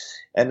facilities,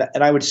 and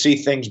I would see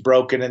things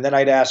broken, and then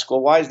I'd ask,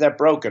 well, why is that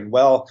broken?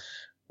 Well,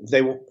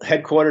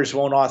 headquarters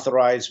won't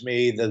authorize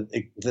me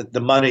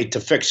the money to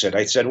fix it.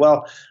 I said,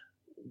 well,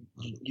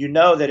 you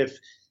know that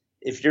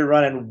if you're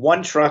running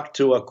one truck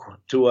to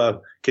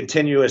a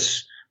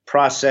continuous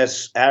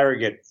process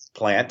aggregate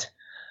plant,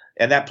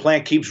 and that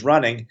plant keeps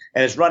running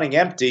and it's running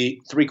empty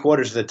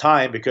 3/4 of the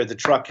time because the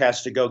truck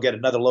has to go get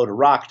another load of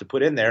rock to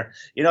put in there,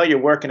 you're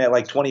working at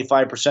like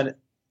 25%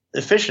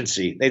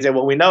 efficiency. They say,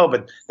 well, we know,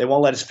 but they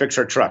won't let us fix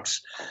our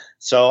trucks.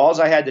 So all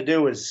I had to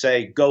do was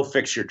say, go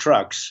fix your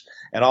trucks.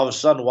 And all of a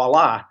sudden,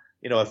 voila,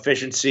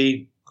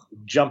 efficiency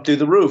jumped through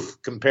the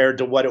roof compared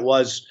to what it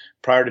was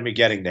prior to me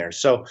getting there.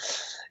 So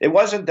it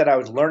wasn't that I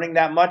was learning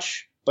that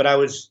much, but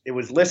it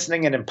was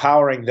listening and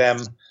empowering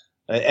them,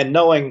 and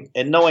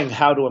knowing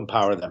how to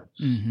empower them.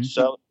 Mm-hmm.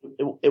 So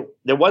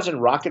there wasn't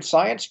rocket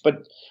science,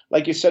 but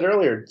like you said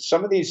earlier,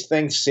 some of these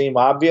things seem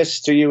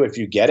obvious to you if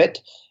you get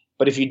it,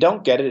 but if you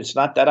don't get it, it's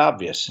not that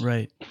obvious.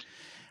 Right.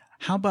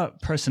 How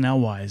about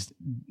personnel-wise?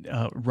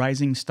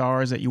 Rising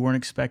stars that you weren't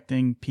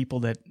expecting,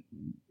 people that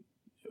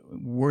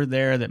were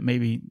there that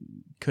maybe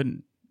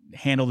couldn't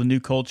handle the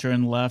new culture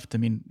and left? I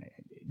mean,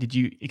 did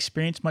you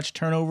experience much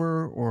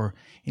turnover or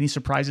any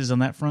surprises on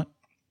that front?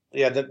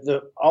 Yeah,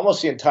 the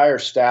almost the entire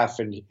staff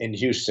in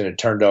Houston had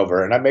turned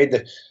over, and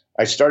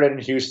I started in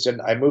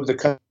Houston. I moved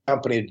the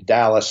company to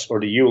Dallas or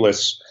to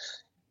Euless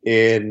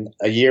in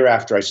a year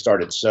after I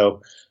started.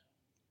 So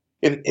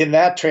in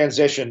that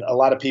transition, a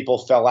lot of people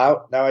fell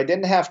out. Now I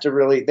didn't have to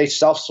really; they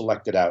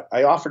self-selected out.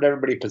 I offered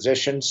everybody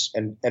positions,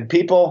 and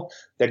people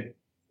that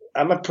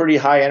I'm a pretty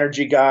high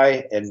energy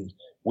guy, and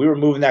we were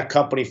moving that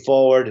company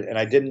forward, and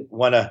I didn't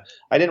want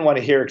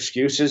to hear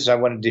excuses. I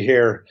wanted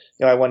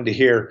to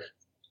hear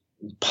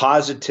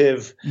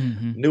positive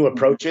new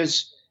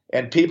approaches,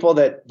 and people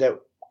that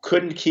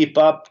couldn't keep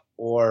up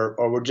or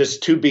were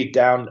just too beat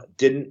down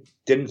didn't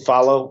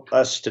follow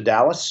us to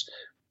Dallas,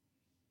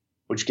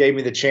 which gave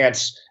me the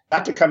chance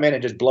not to come in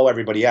and just blow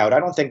everybody out. I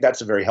don't think that's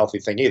a very healthy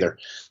thing either.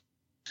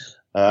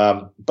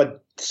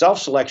 But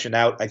self-selection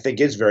out, I think,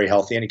 is very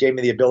healthy, and it gave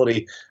me the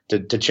ability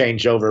to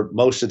change over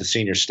most of the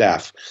senior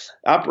staff.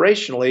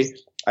 Operationally,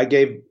 I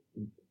gave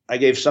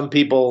some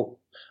people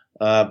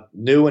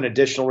new and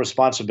additional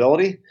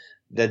responsibility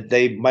that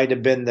they might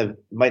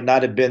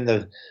not have been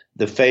the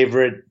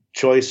favorite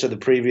choice of the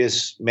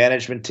previous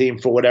management team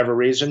for whatever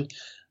reason.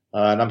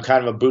 And I'm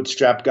kind of a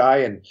bootstrap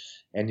guy,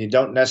 and you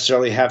don't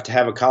necessarily have to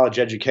have a college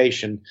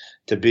education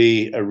to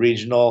be a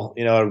regional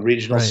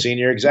Right.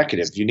 senior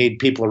executive. You need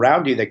people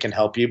around you that can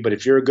help you. But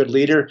if you're a good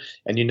leader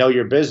and you know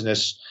your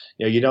business,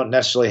 you don't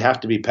necessarily have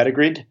to be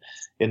pedigreed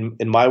in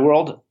my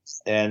world.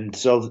 And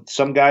so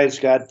some guys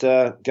got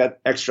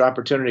extra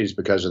opportunities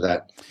because of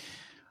that.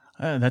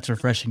 That's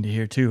refreshing to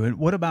hear too. And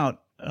what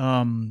about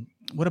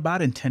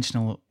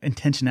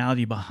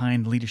intentionality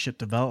behind leadership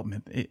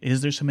development?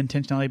 Is there some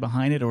intentionality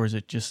behind it, or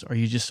are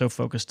you just so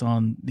focused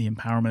on the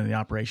empowerment of the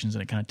operations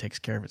and it kind of takes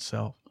care of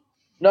itself?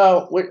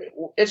 No,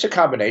 it's a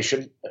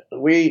combination.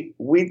 We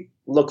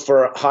look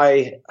for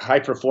high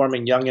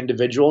performing young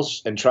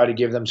individuals and try to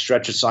give them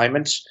stretch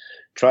assignments,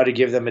 try to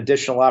give them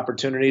additional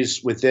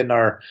opportunities within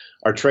our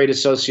trade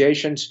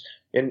associations.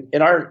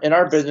 In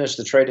our business,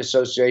 the Trade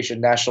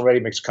Association, National Ready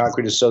Mix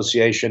Concrete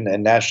Association,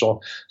 and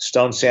National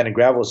Stone, Sand, and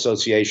Gravel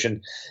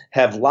Association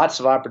have lots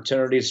of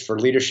opportunities for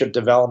leadership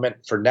development,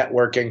 for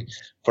networking,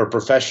 for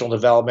professional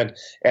development,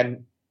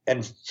 and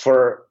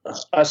for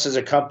us as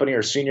a company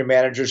or senior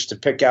managers to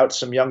pick out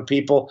some young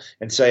people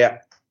and say,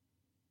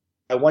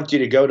 I want you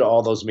to go to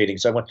all those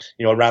meetings. I want,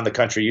 around the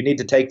country. You need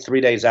to take 3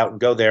 days out and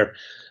go there.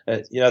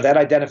 That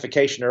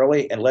identification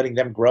early and letting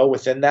them grow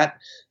within that,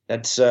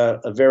 that's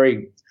a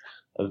very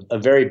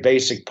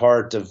basic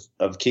part of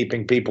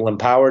keeping people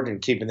empowered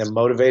and keeping them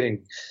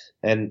motivated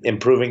and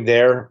improving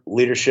their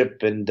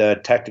leadership and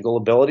technical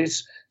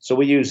abilities. So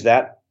we use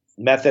that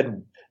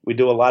method. We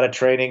do a lot of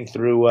training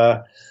through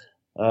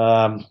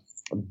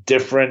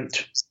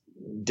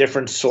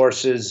different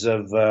sources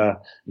of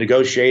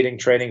negotiating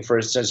training. For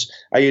instance,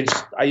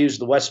 I use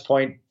the West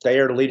Point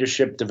Thayer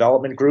Leadership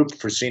Development Group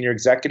for senior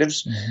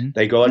executives.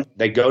 Mm-hmm.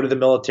 They go to the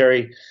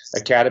military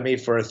academy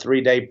for a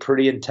 3-day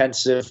pretty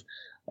intensive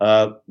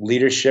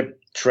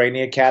leadership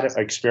training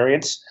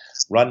experience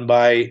run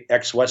by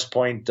ex-West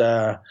Point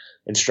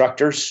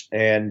instructors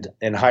and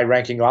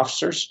high-ranking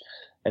officers.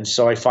 And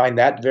so I find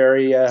that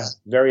very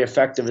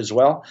effective as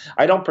well.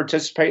 I don't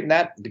participate in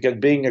that because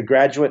being a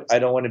graduate, I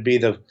don't want to be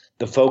the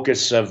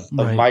focus of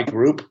my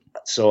group.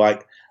 So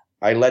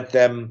I let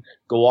them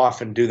go off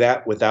and do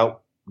that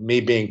without me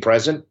being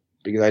present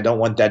because I don't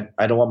want that.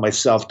 I don't want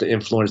myself to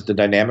influence the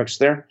dynamics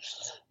there.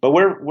 But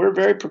we're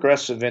very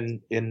progressive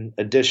in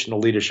additional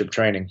leadership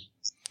training.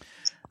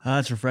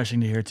 That's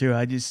refreshing to hear too.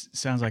 It just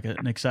sounds like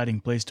an exciting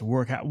place to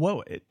work.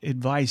 What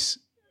advice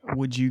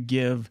would you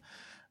give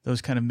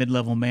those kind of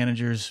mid-level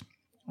managers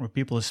or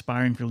people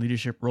aspiring for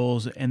leadership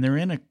roles, and they're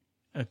in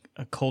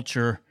a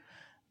culture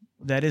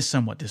that is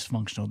somewhat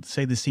dysfunctional?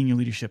 Say the senior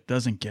leadership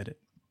doesn't get it.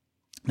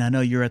 Now, I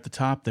know you're at the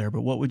top there,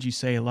 but what would you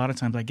say? A lot of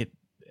times I get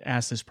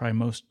asked this probably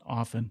most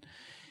often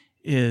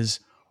is,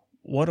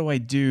 what do I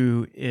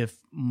do if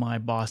my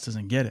boss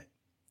doesn't get it?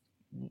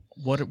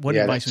 What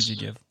advice would you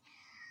give?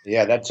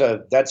 Yeah, that's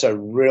a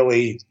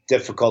really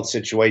difficult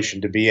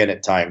situation to be in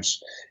at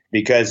times,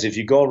 because if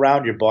you go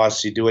around your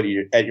boss, you do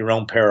it at your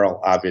own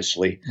peril,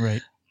 obviously.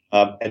 Right.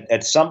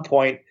 At some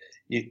point,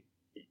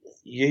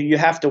 you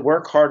have to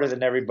work harder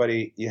than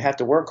everybody. You have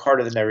to work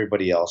harder than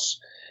everybody else.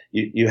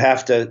 You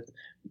have to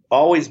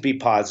always be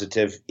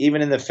positive,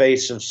 even in the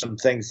face of some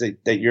things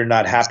that you're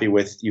not happy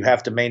with. You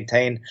have to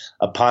maintain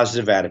a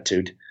positive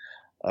attitude.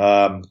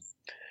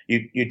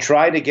 You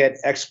try to get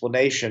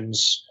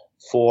explanations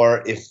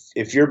for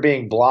if you're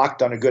being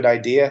blocked on a good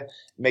idea.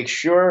 Make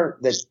sure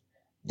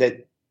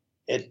that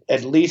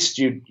at least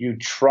you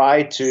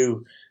try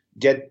to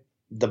get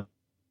the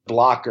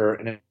blocker,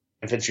 and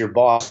if it's your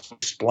boss, to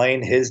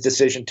explain his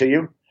decision to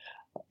you.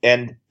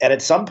 And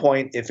at some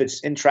point, if it's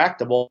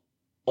intractable,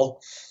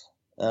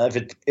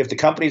 if the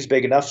company's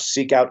big enough,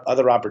 seek out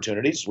other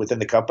opportunities within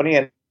the company.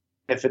 And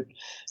if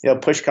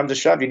push comes to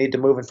shove, you need to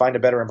move and find a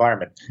better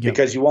environment,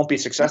 because you won't be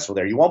successful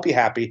there. You won't be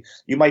happy.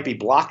 You might be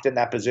blocked in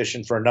that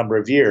position for a number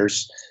of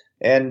years.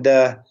 And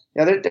there's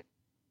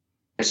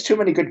there's too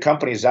many good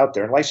companies out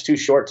there, and life's too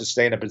short to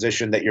stay in a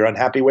position that you're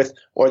unhappy with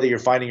or that you're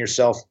finding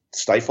yourself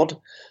stifled.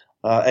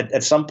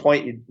 At some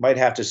point, you might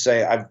have to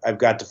say, I've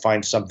got to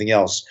find something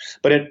else.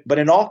 But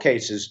in all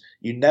cases,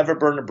 you never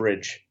burn a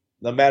bridge.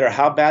 No matter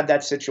how bad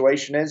that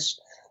situation is,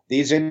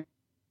 these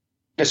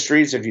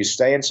industries, if you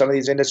stay in some of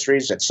these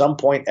industries, at some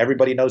point,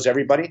 everybody knows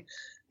everybody.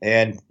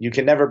 And you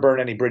can never burn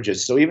any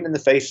bridges. So even in the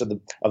face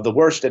of the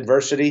worst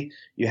adversity,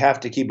 you have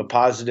to keep a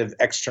positive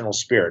external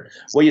spirit.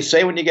 What you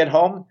say when you get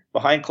home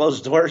behind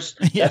closed doors,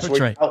 that's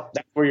right.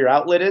 That's where your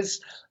outlet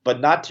is, but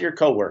not to your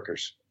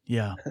coworkers.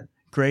 Yeah,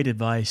 great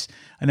advice.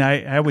 And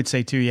I would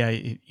say too,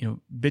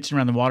 bitching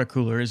around the water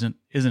cooler isn't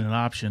an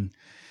option.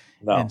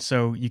 No. And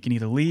so you can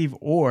either leave,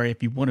 or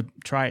if you want to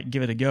try it,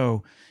 give it a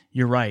go.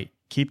 You're right.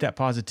 Keep that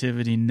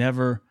positivity.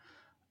 Never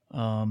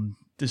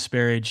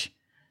disparage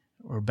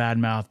or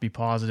badmouth, be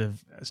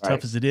positive, as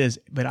tough as it is.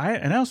 But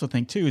I also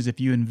think too, is if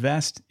you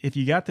got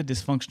the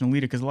dysfunctional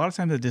leader, because a lot of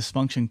times the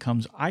dysfunction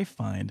comes, I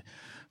find,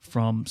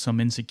 from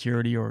some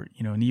insecurity or,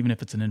 and even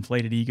if it's an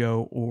inflated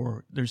ego,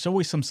 or there's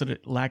always some sort of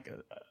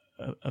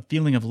a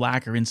feeling of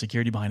lack or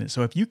insecurity behind it.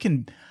 So if you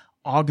can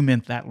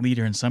augment that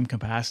leader in some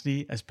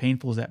capacity, as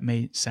painful as that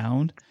may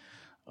sound,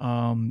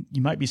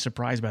 you might be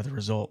surprised by the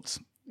results.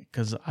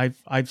 Because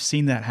I've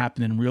seen that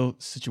happen in real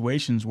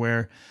situations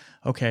where,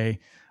 okay,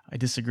 I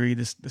disagree,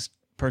 this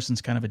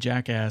person's kind of a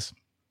jackass,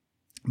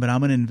 but I'm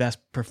going to invest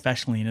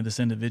professionally into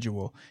this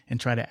individual and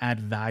try to add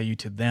value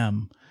to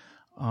them.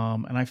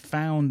 And I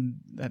found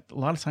that a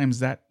lot of times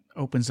that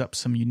opens up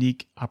some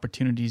unique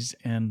opportunities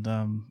and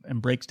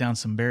breaks down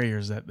some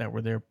barriers that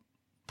were there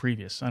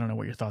previous. I don't know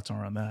what your thoughts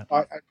are on that.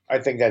 I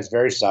think that's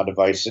very sound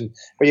advice.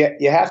 But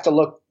you have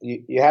to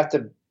you have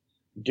to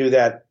do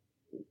that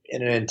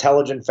in an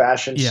intelligent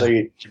fashion, so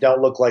you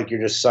don't look like you're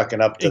just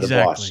sucking up to the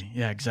boss.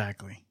 Yeah,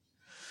 exactly.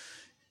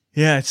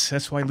 Yeah,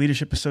 that's why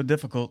leadership is so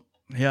difficult.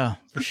 Yeah,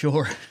 for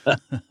sure. Well,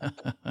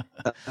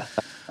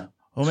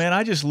 man,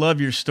 I just love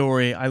your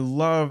story. I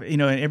love,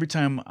 every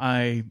time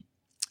I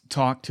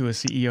talk to a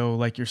CEO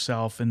like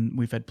yourself, and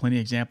we've had plenty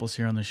of examples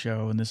here on the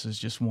show, and this is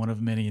just one of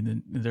many.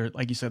 And there,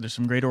 like you said, there's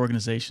some great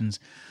organizations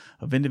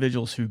of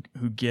individuals who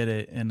get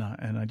it, and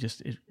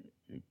it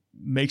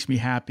makes me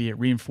happy. It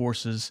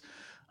reinforces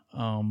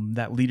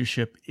that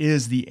leadership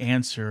is the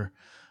answer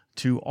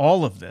to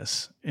all of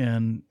this.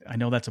 And I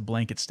know that's a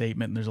blanket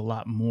statement, and there's a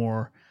lot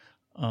more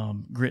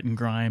grit and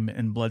grime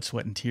and blood,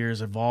 sweat, and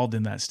tears involved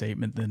in that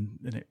statement than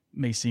it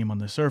may seem on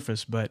the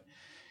surface. But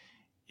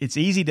it's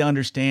easy to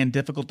understand,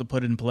 difficult to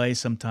put in place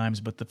sometimes,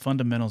 but the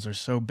fundamentals are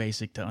so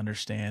basic to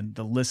understand.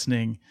 The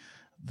listening,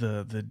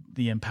 the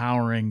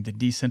empowering, the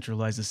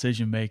decentralized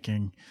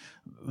decision-making,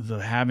 the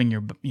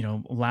having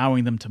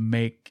allowing them to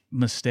make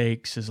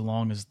mistakes as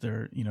long as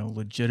they're,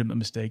 legitimate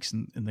mistakes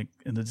and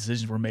the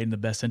decisions were made in the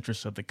best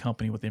interest of the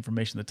company with the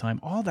information at the time.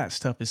 All that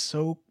stuff is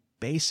so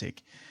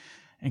basic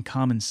and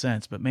common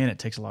sense, but man, it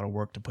takes a lot of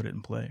work to put it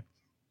in play.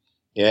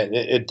 Yeah,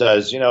 it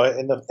does. In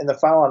the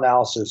final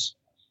analysis,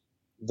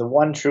 the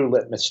one true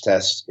litmus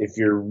test, if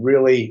you're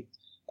really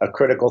a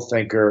critical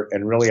thinker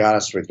and really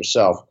honest with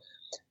yourself,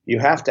 you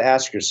have to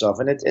ask yourself,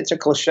 and it's a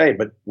cliche,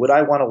 but would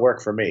I want to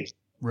work for me?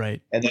 Right.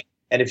 And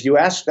if you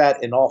ask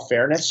that in all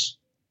fairness,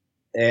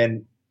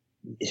 and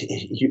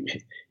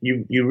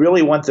you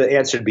really want the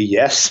answer to be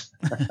yes.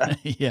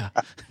 Yeah.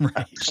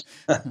 Right.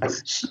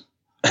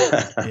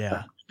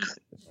 Yeah,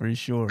 for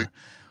sure.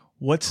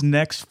 What's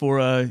next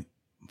for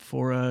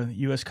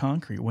U.S.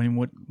 Concrete?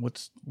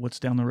 What's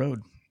down the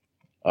road?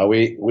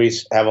 We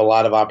have a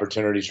lot of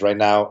opportunities right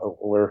now.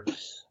 We're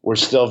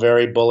still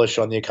very bullish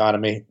on the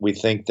economy. We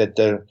think that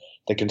the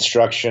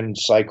construction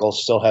cycle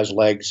still has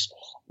legs.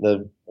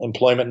 The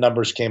employment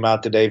numbers came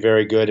out today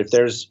very good. If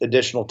there's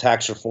additional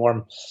tax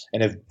reform,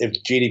 and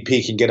if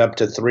GDP can get up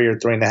to 3 or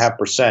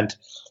 3.5%,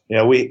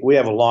 we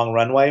have a long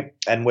runway.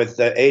 And with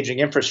the aging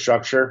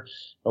infrastructure,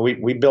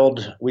 we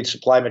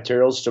supply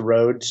materials to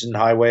roads and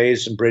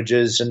highways and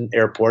bridges and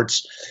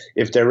airports.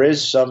 If there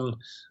is some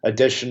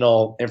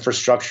additional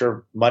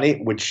infrastructure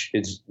money, which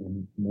is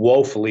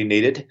woefully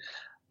needed,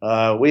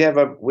 we have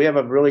a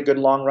really good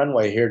long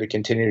runway here to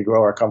continue to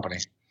grow our company.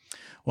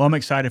 Well, I'm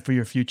excited for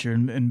your future.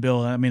 And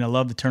Bill, I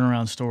love the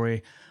turnaround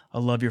story. I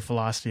love your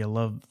philosophy. I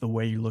love the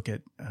way you look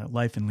at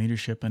life and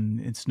leadership. And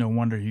it's no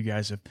wonder you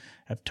guys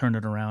have turned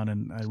it around.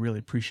 And I really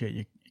appreciate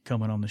you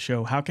coming on the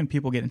show. How can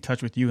people get in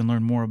touch with you and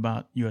learn more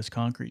about U.S.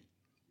 Concrete?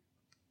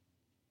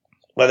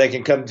 Well, they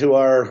can come to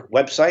our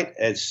website.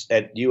 It's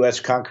at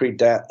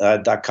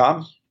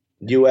usconcrete.com,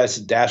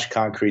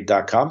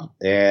 us-concrete.com.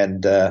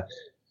 And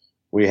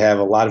we have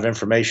a lot of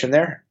information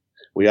there.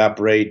 We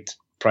operate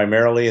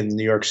primarily in the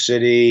New York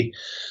City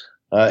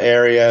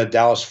area,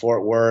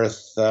 Dallas-Fort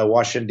Worth,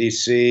 Washington,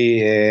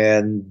 D.C.,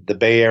 and the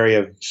Bay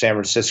Area of San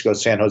Francisco,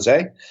 San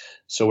Jose.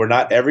 So we're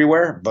not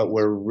everywhere, but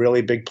we're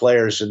really big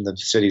players in the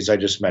cities I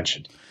just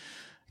mentioned.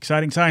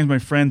 Exciting times, my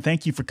friend.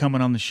 Thank you for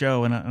coming on the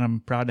show, and I'm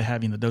proud to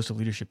have you in the Dose of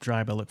Leadership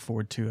Tribe. I look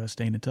forward to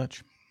staying in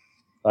touch.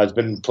 It's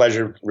been a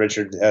pleasure,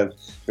 Richard.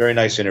 Very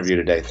nice interview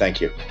today.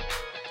 Thank you.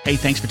 Hey,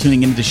 thanks for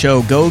tuning into the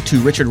show. Go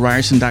to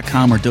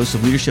richardryerson.com or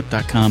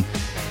doseofleadership.com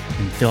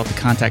and fill out the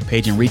contact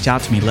page and reach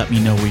out to me. Let me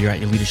know where you're at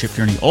your leadership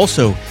journey.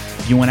 Also,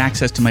 if you want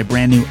access to my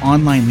brand new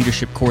online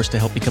leadership course to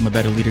help become a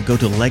better leader, go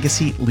to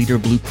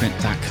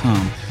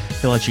legacyleaderblueprint.com.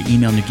 Fill out your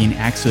email and you gain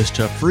access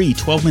to a free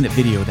 12-minute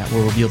video that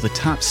will reveal the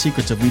top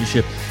secrets of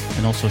leadership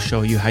and also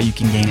show you how you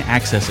can gain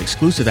access,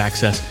 exclusive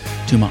access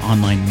to my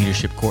online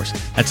leadership course.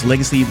 That's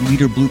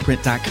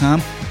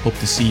legacyleaderblueprint.com. Hope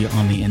to see you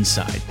on the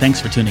inside.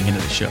 Thanks for tuning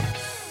into the show.